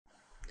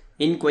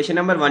In question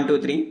number 1, 2,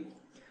 3,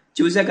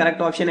 choose the correct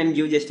option and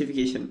give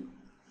justification.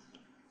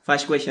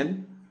 First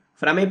question.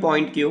 From a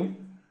point Q,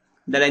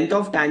 the length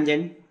of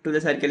tangent to the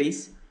circle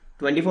is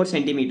 24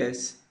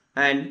 centimeters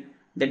and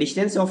the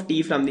distance of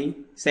T from the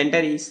center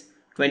is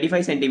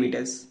 25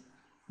 centimeters.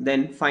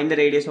 Then find the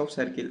radius of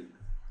circle.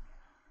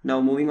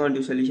 Now moving on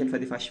to solution for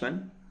the first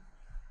one.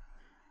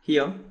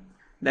 Here,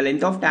 the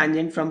length of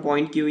tangent from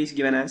point Q is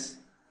given as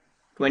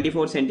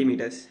 24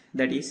 centimeters.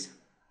 That is,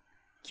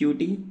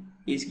 QT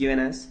is given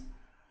as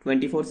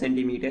 24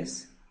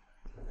 centimeters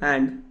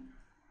and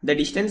the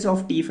distance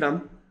of T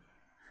from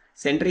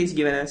center is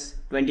given as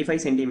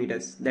 25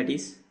 centimeters. That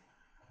is,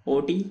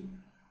 OT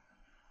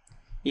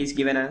is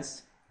given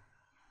as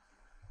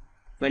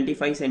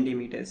 25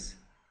 centimeters.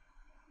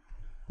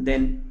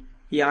 Then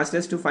he asked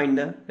us to find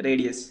the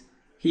radius.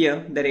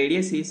 Here the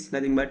radius is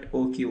nothing but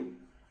OQ.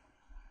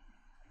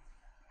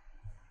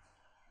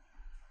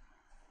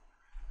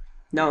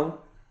 Now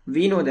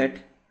we know that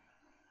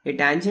a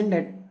tangent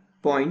at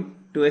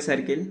point to a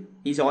circle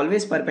is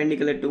always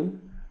perpendicular to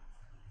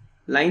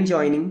line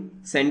joining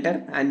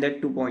center and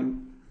that 2 point.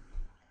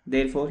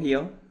 Therefore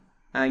here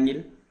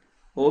angle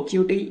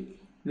OQT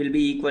will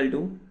be equal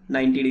to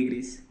 90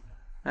 degrees,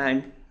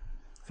 and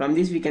from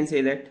this we can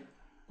say that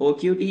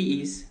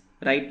OQT is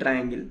right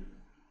triangle.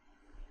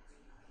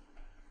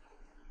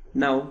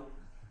 Now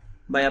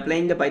by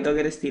applying the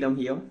Pythagoras theorem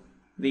here,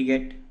 we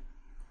get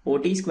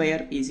OT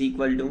square is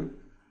equal to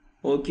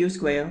OQ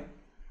square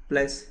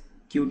plus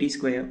QT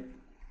square.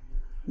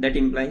 That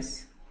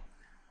implies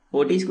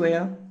OT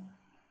square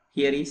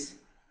here is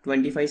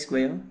 25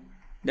 square,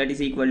 that is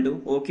equal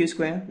to OQ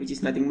square, which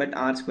is nothing but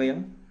R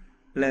square,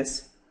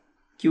 plus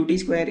QT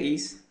square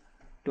is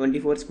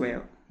 24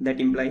 square.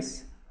 That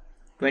implies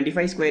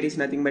 25 square is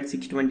nothing but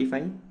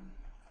 625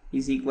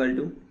 is equal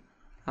to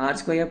R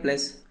square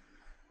plus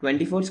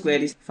 24 square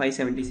is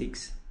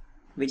 576,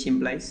 which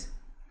implies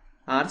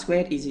R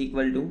square is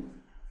equal to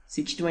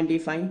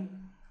 625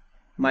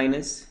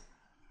 minus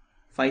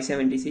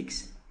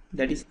 576,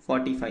 that is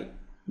 45.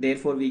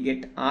 Therefore we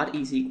get R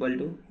is equal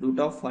to root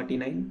of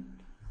 49,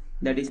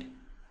 that is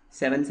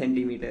 7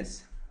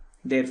 centimeters.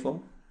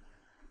 Therefore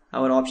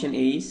our option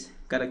A is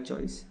correct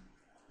choice.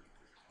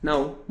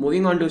 Now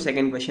moving on to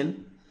second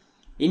question.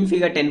 In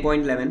figure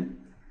 10.11,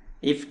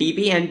 if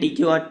TP and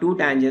TQ are two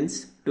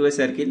tangents to a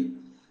circle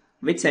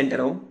with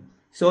center O,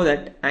 so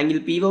that angle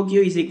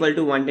POQ is equal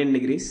to 110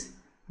 degrees,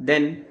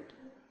 then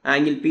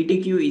angle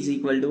PTQ is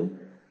equal to.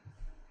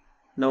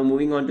 Now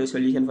moving on to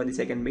solution for the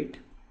second bit.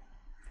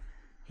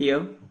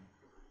 Here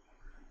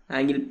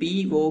angle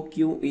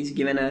POQ is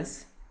given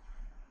as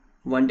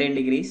 110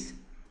 degrees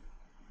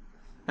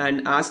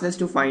and asked us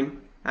to find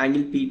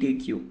angle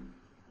PTQ.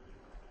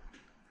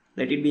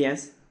 Let it be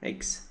as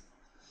X.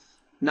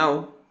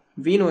 Now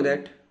we know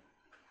that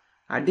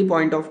at the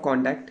point of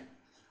contact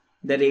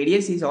the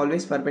radius is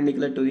always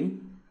perpendicular to the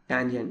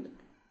tangent.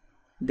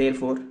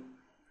 Therefore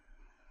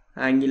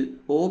angle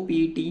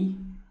OPT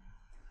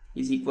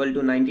is equal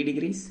to 90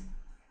 degrees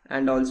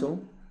and also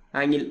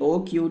angle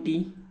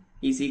OQT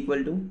is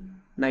equal to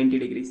 90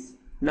 degrees.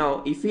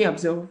 Now if we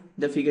observe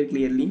the figure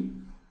clearly,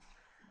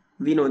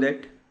 we know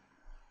that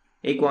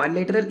a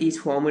quadrilateral is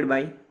formed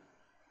by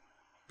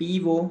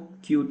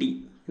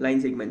POQT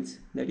line segments,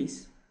 that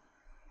is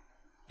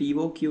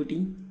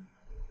POQT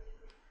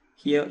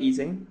here is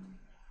a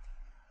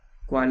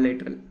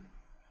quadrilateral.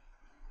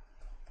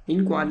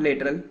 In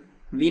quadrilateral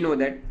we know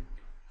that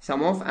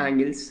sum of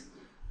angles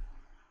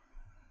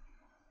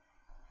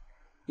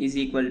is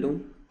equal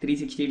to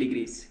 360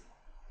 degrees,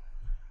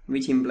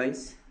 which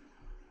implies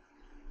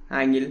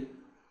angle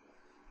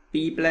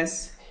P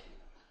plus,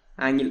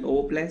 angle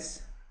O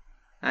plus,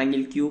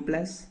 angle Q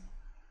plus,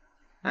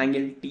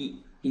 angle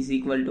T is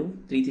equal to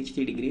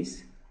 360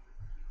 degrees,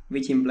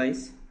 which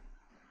implies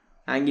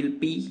angle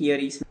P here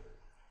is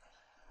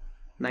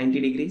 90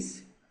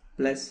 degrees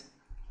plus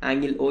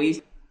angle O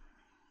is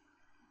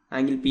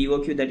angle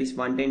POQ, that is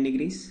 110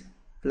 degrees,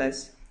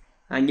 plus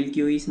angle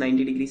Q is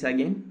 90 degrees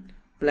again,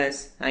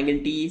 plus angle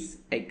T is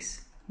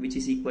X, which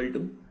is equal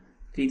to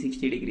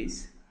 360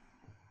 degrees.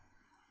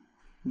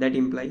 That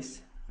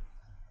implies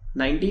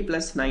 90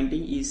 plus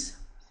 90 is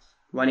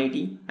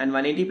 180 and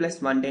 180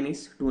 plus 110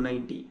 is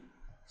 290.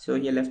 So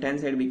here left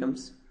hand side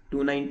becomes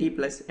 290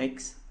 plus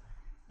X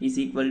is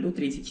equal to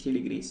 360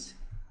 degrees,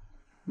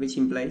 which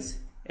implies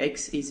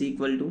X is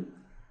equal to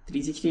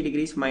 360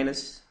 degrees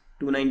minus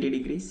 290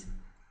 degrees,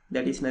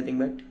 that is nothing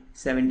but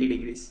 70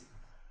 degrees.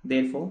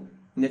 Therefore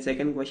in the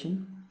second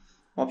question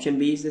option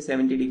B is the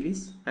 70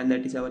 degrees and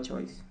that is our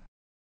choice.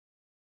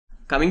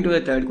 Coming to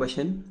the third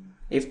question.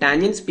 If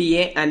tangents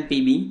PA and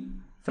PB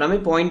from a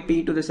point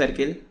P to the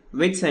circle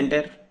with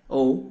center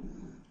O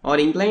are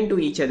inclined to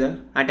each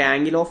other at an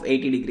angle of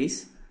 80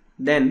 degrees,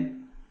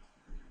 then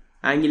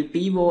angle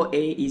POA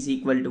is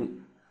equal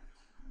to.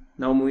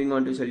 Now moving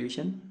on to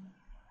solution.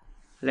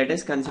 Let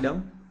us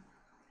consider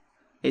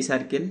a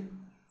circle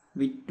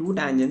with two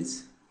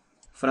tangents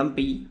from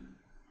P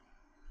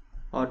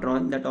are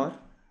drawn, that are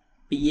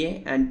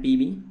PA and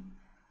PB.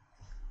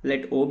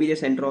 Let O be the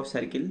center of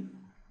circle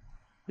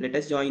let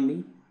us join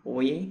the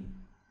OA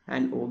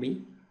and OB.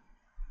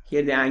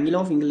 Here the angle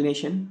of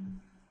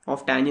inclination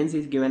of tangents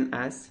is given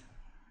as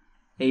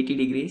 80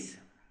 degrees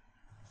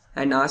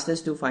and asked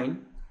us to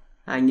find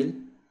angle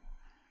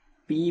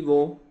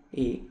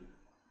POA.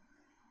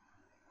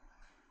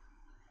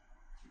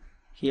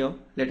 Here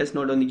let us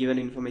note on the given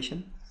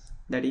information,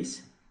 that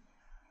is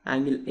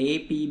angle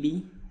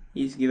APB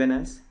is given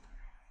as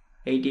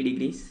 80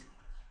 degrees,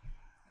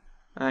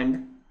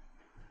 and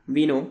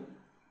we know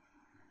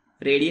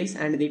radius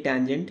and the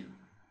tangent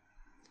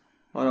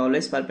are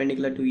always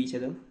perpendicular to each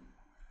other,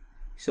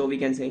 so we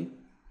can say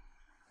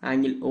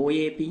angle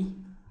OAP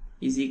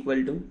is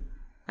equal to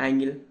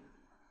angle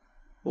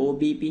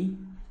OBP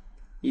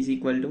is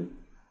equal to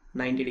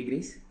 90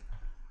 degrees.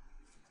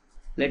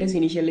 Let us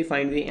initially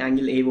find the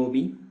angle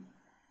AOB.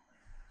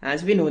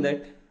 As we know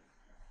that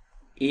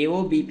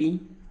AOBP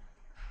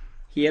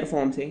here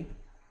forms a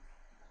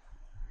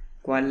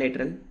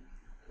quadrilateral.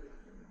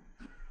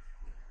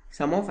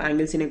 Sum of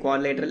angles in a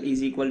quadrilateral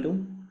is equal to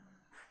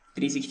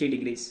 360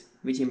 degrees,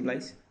 which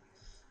implies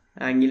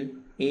angle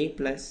A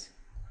plus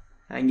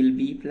angle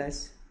B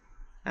plus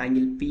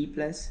angle P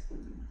plus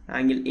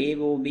angle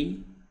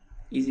AOB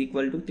is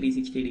equal to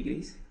 360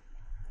 degrees.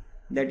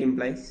 That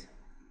implies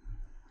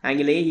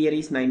angle A here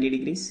is 90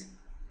 degrees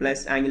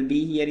plus angle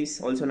B here is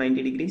also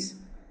 90 degrees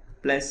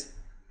plus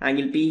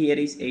angle P here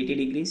is 80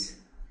 degrees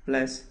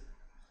plus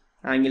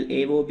angle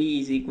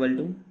AOB is equal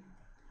to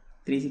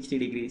 360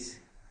 degrees,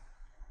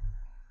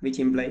 which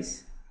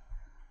implies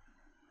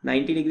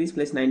 90 degrees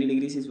plus 90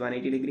 degrees is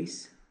 180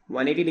 degrees.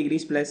 180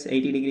 degrees plus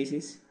 80 degrees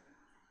is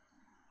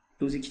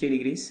 260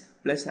 degrees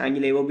plus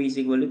angle AOB is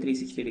equal to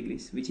 360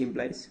 degrees, which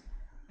implies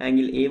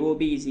angle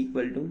AOB is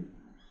equal to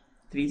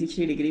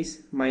 360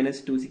 degrees minus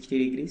 260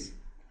 degrees,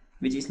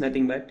 which is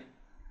nothing but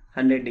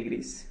 100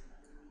 degrees.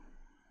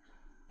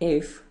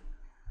 If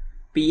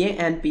PA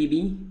and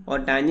PB are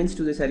tangents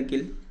to the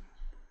circle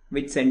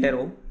with center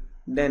O,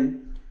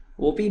 then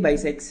OP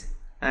bisects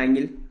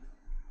angle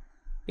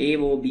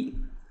AOB.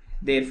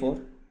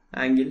 Therefore,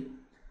 angle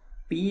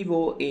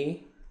POA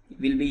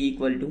will be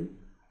equal to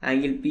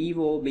angle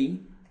POB,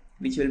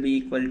 which will be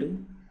equal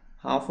to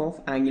half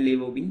of angle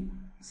AOB,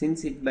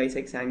 since it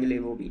bisects angle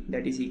AOB,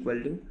 that is equal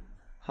to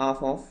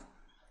half of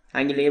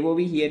angle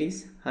AOB here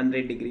is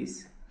 100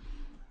 degrees,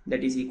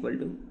 that is equal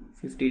to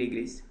 50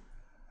 degrees.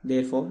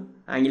 Therefore,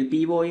 angle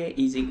POA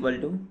is equal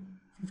to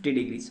 50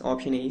 degrees.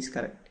 Option A is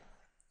correct.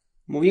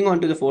 Moving on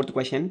to the fourth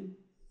question.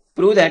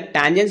 Prove that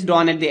tangents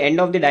drawn at the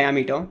end of the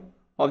diameter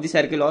of the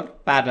circle are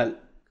parallel.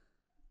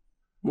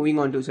 Moving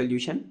on to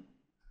solution.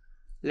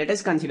 Let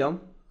us consider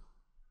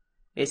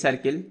a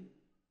circle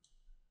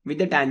with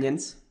the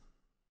tangents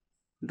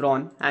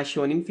drawn as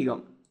shown in figure.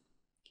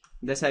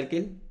 The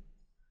circle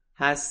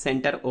has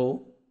center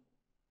O,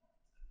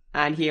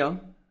 and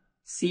here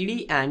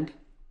CD and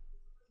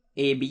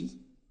AB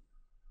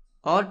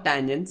are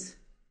tangents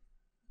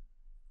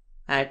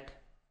at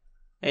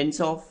ends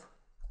of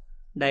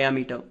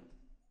diameter.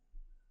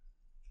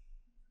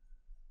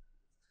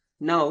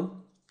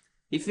 Now,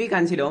 if we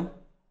consider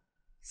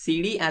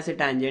CD as a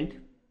tangent,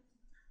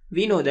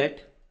 we know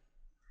that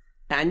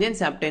tangent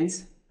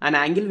subtends an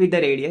angle with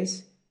the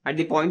radius at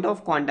the point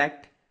of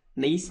contact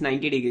is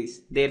 90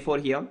 degrees. Therefore,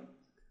 here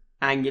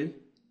angle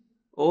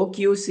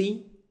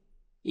OQC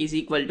is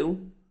equal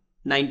to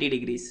 90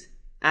 degrees.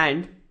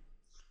 And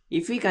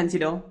if we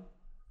consider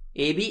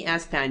AB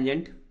as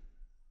tangent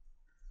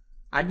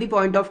at the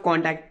point of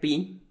contact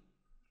P,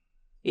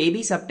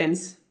 AB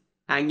subtends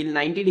angle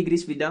 90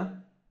 degrees with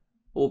the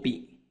OP.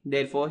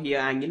 Therefore, here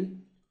angle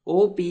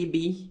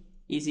OPB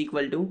is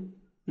equal to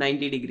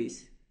 90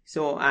 degrees.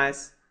 So,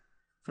 as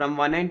from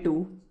 1 and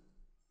 2,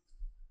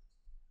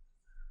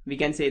 we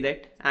can say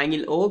that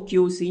angle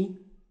OQC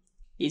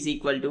is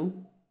equal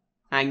to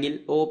angle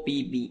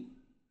OPB.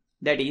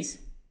 That is,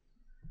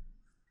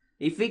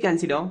 if we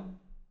consider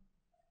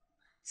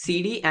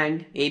CD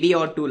and AB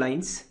are two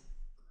lines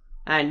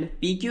and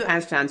PQ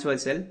as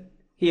transversal,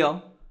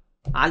 here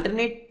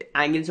alternate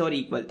angles are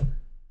equal.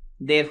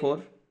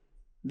 Therefore,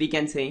 we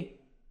can say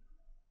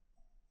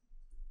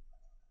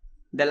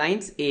the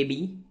lines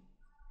AB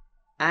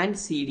and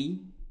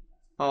CD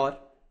are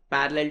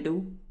parallel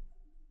to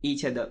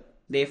each other.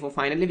 Therefore,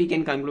 finally we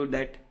can conclude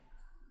that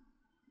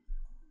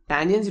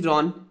tangents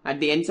drawn at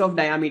the ends of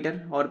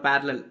diameter are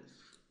parallel.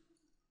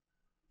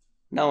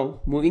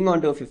 Now, moving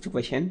on to a fifth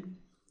question.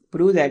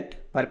 Prove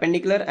that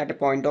perpendicular at a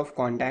point of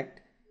contact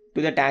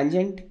to the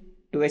tangent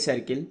to a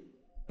circle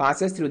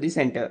passes through the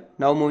center.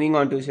 Now, moving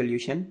on to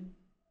solution.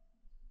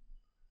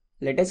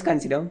 Let us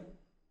consider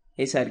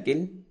a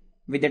circle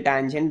with a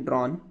tangent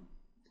drawn,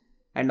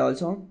 and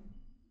also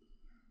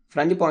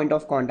from the point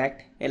of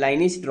contact a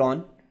line is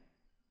drawn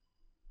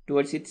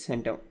towards its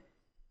center.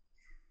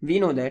 We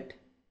know that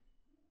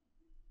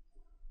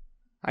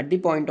at the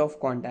point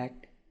of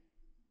contact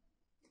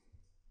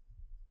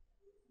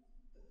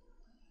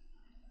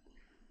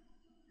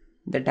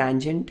the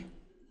tangent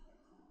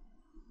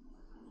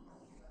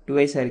to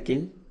a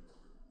circle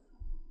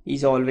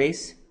is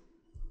always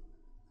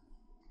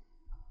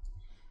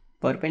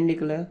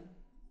perpendicular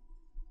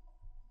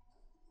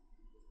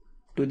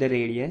to the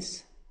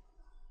radius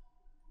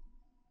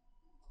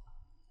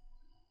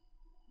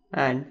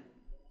and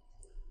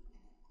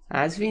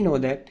as we know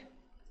that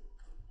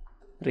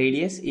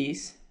radius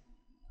is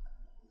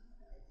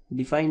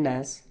defined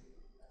as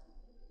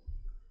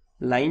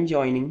line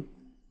joining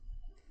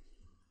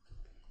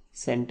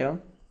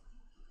center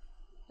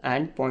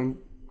and point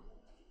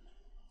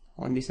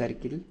on the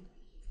circle,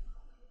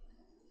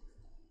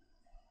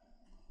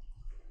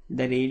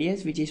 the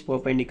radius which is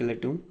perpendicular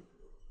to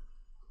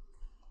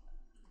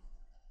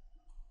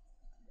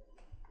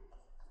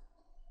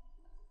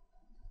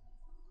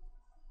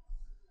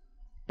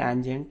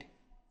tangent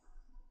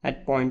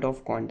at point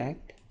of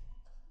contact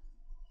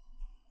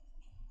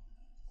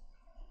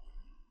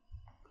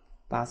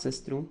passes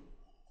through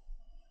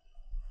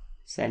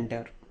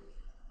center.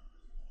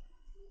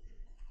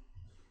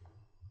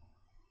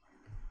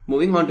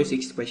 Moving on to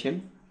sixth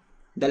question.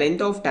 The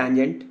length of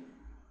tangent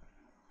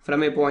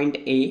from a point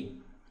A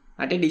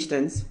at a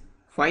distance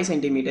 5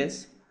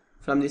 centimeters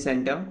from the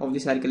center of the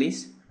circle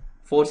is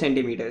 4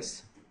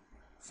 centimeters.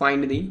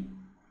 Find the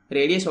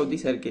radius of the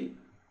circle.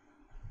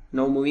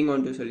 Now moving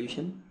on to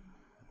solution.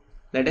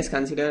 Let us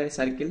consider a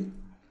circle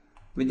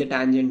with the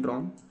tangent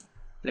drawn.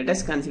 Let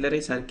us consider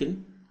a circle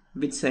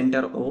with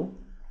center O,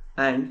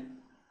 and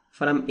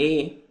from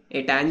A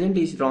tangent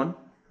is drawn,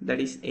 that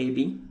is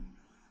AB.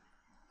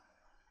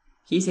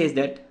 He says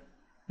that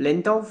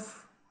length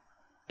of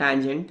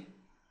tangent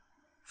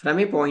from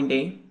a point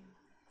A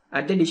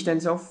at the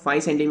distance of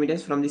 5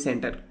 centimeters from the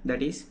center,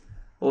 that is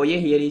OA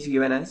here is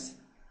given as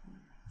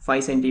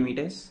 5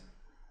 centimeters.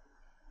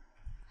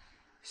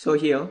 So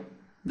here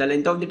the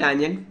length of the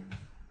tangent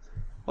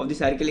of the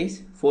circle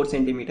is 4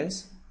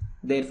 centimeters.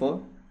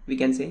 Therefore we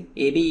can say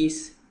AB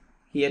is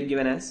here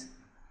given as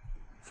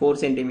 4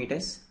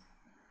 centimeters.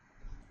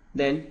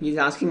 Then he is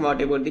asking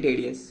what about the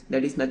radius,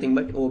 that is nothing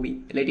but OB.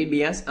 Let it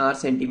be as R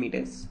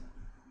centimeters.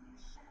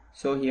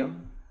 So here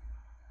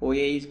OA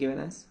is given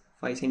as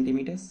 5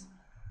 centimeters,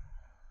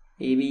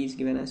 AB is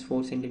given as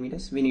 4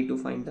 centimeters. We need to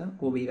find the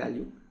OB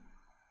value.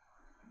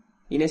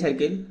 In a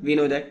circle, we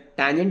know that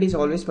tangent is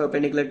always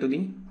perpendicular to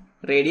the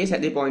radius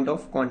at the point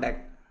of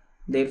contact.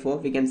 Therefore,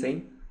 we can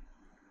say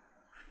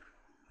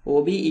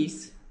OB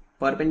is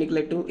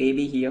perpendicular to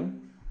AB here.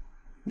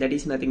 That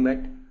is nothing but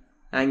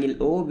angle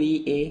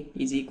OBA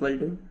is equal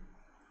to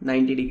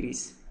 90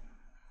 degrees.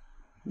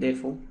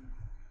 Therefore,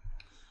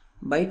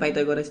 by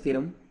Pythagoras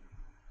theorem,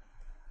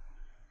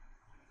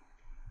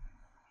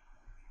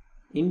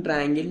 in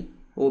triangle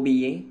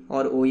OBA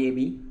or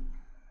OAB,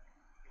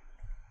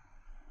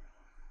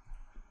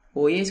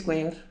 OA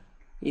square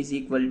is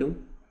equal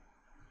to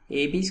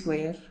AB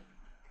square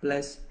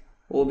plus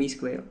OB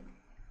square,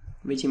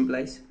 which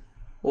implies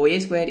OA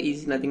square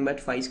is nothing but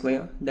 5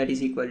 square, that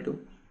is equal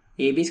to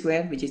AB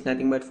square, which is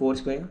nothing but 4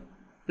 square,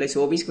 plus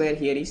OB square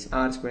here is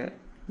R square,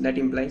 that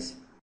implies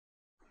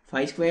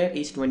 5 square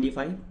is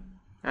 25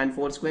 and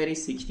 4 square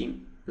is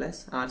 16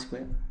 plus R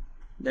square,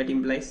 that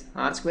implies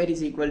R square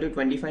is equal to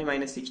 25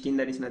 minus 16,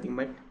 that is nothing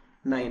but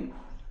 9,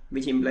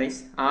 which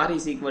implies R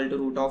is equal to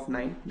root of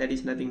 9, that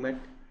is nothing but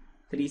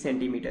 3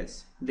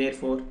 centimeters.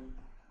 Therefore,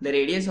 the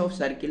radius of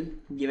circle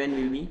given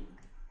will be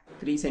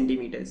 3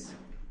 centimeters.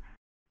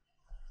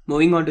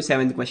 Moving on to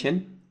 7th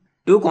question.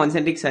 Two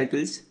concentric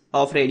circles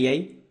of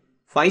radii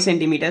 5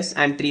 centimeters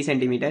and 3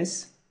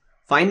 centimeters.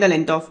 Find the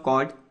length of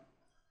chord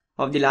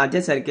of the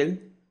larger circle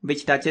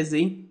which touches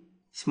the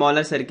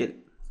smaller circle.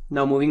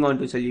 Now moving on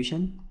to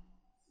solution.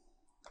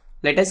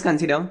 Let us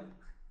consider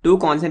two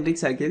concentric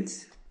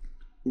circles,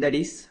 that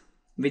is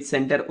with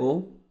center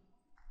O,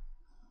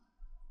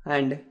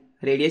 and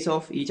radius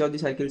of each of the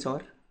circles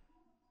are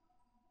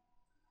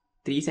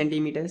 3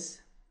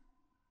 centimeters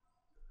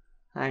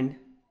and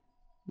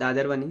the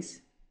other one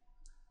is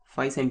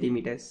 5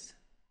 centimeters.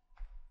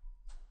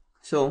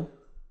 So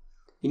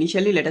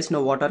initially let us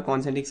know what are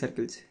concentric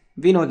circles.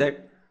 We know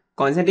that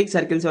concentric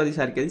circles are the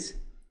circles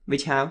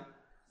which have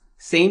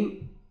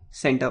same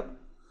center.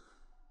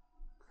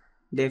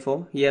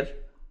 Therefore here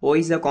O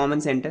is the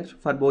common center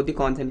for both the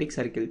concentric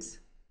circles.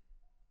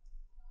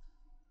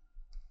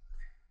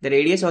 The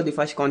radius of the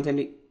first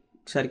concentric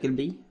circle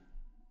be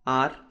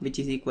R, which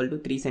is equal to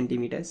 3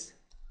 centimeters,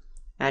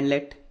 and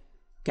let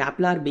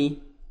capital R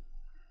be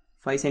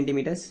 5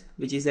 centimeters,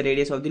 which is the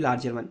radius of the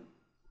larger one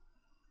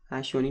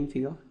as shown in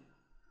figure.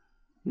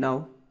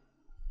 Now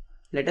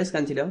let us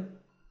consider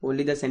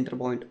only the center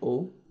point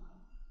O.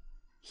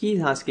 He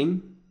is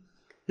asking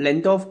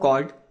length of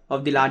chord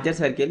of the larger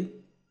circle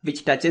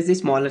which touches the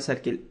smaller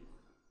circle.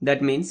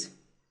 That means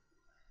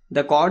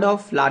the chord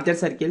of larger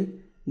circle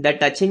that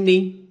touching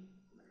the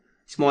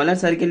smaller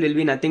circle will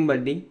be nothing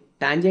but the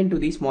tangent to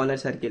the smaller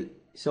circle.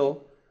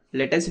 So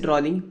let us draw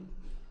the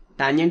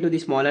tangent to the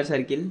smaller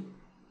circle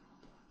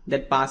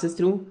that passes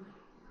through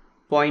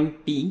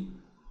point P,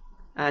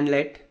 and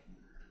let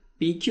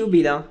PQ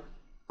be the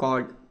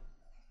chord.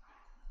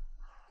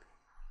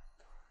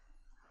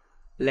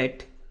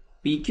 Let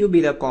PQ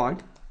be the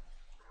chord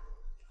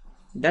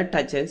that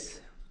touches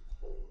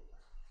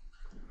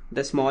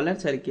the smaller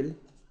circle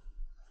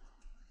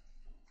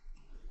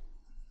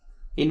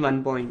in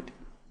one point.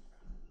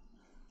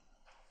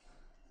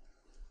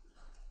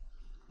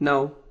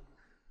 Now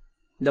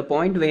the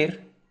point where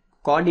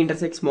chord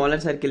intersects smaller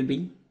circle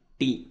be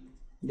T.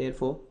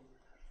 Therefore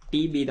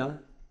T be the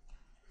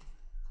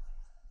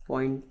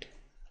point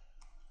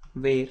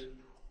where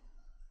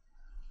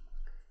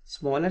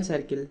smaller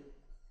circle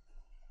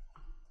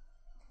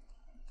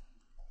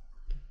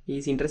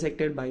is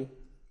intersected by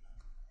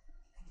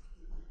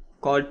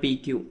chord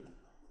PQ.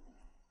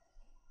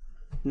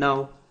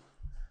 Now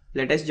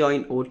let us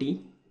join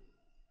OT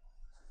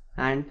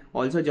and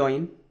also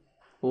join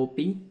OP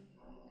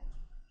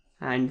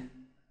and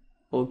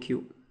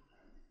OQ.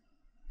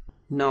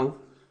 Now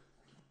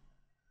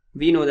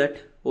we know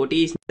that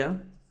OT is the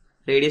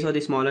radius of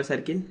the smaller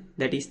circle,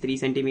 that is 3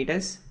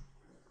 centimeters,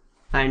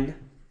 and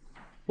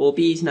OP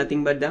is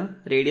nothing but the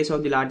radius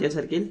of the larger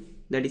circle,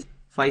 that is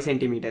 5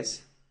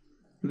 centimeters.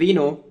 We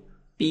know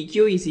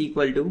PQ is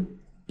equal to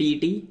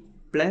PT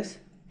plus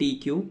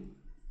TQ,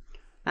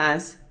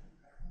 as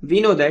we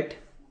know that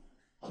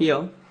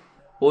here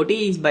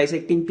OT is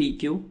bisecting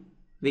PQ.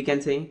 We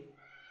can say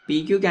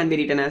PQ can be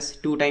written as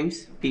 2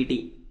 times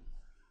PT.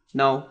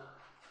 Now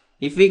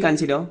if we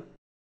consider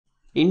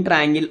in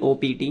triangle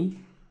OPT,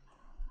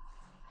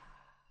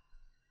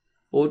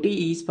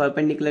 OT is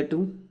perpendicular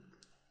to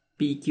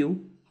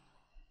PQ,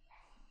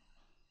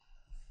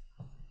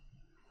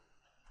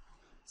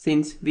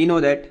 since we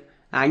know that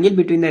angle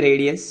between the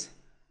radius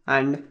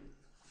and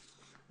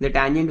the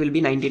tangent will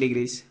be 90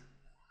 degrees.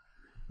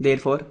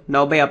 Therefore,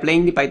 now by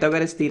applying the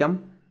Pythagoras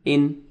theorem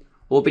in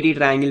OPT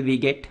triangle, we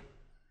get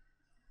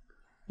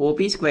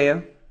OP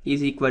square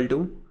is equal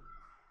to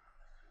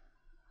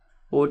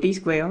OT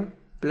square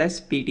plus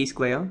PT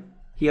square.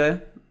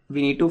 Here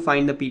we need to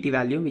find the PT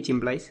value, which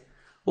implies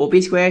OP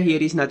square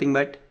here is nothing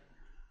but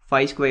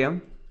 5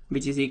 square,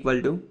 which is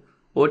equal to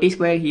OT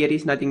square here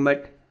is nothing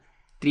but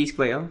 3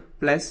 square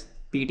plus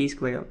PT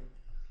square.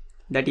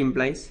 That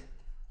implies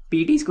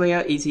PT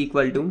square is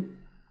equal to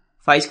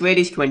 5 square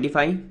is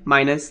 25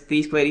 minus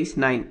 3 square is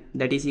 9,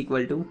 that is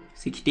equal to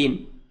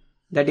 16.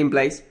 That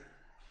implies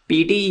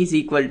PT is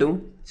equal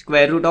to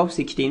square root of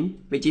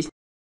 16, which is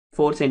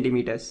 4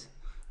 centimeters.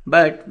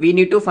 But we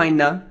need to find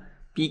the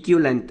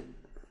PQ length,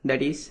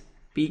 that is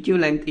PQ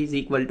length is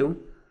equal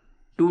to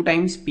 2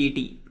 times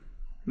PT,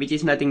 which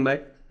is nothing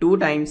but 2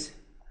 times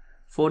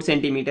 4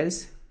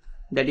 centimeters,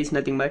 that is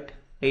nothing but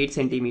 8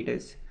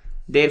 centimeters.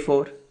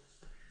 Therefore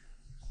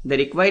the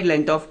required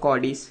length of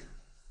chord is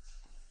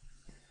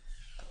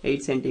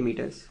 8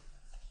 centimeters.